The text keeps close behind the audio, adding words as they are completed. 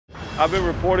I've been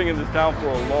reporting in this town for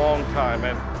a long time,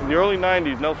 and in the early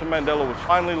 90s, Nelson Mandela was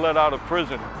finally let out of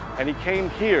prison, and he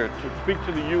came here to speak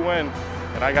to the UN,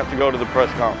 and I got to go to the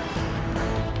press conference.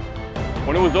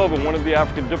 When it was over, one of the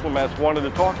African diplomats wanted to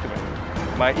talk to me.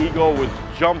 My ego was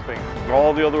jumping, and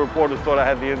all the other reporters thought I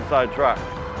had the inside track.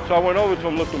 So I went over to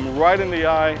him, looked him right in the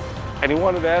eye, and he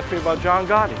wanted to ask me about John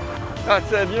Gotti. I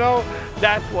said, you know,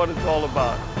 that's what it's all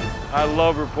about. I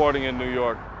love reporting in New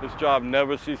York. This job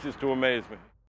never ceases to amaze me.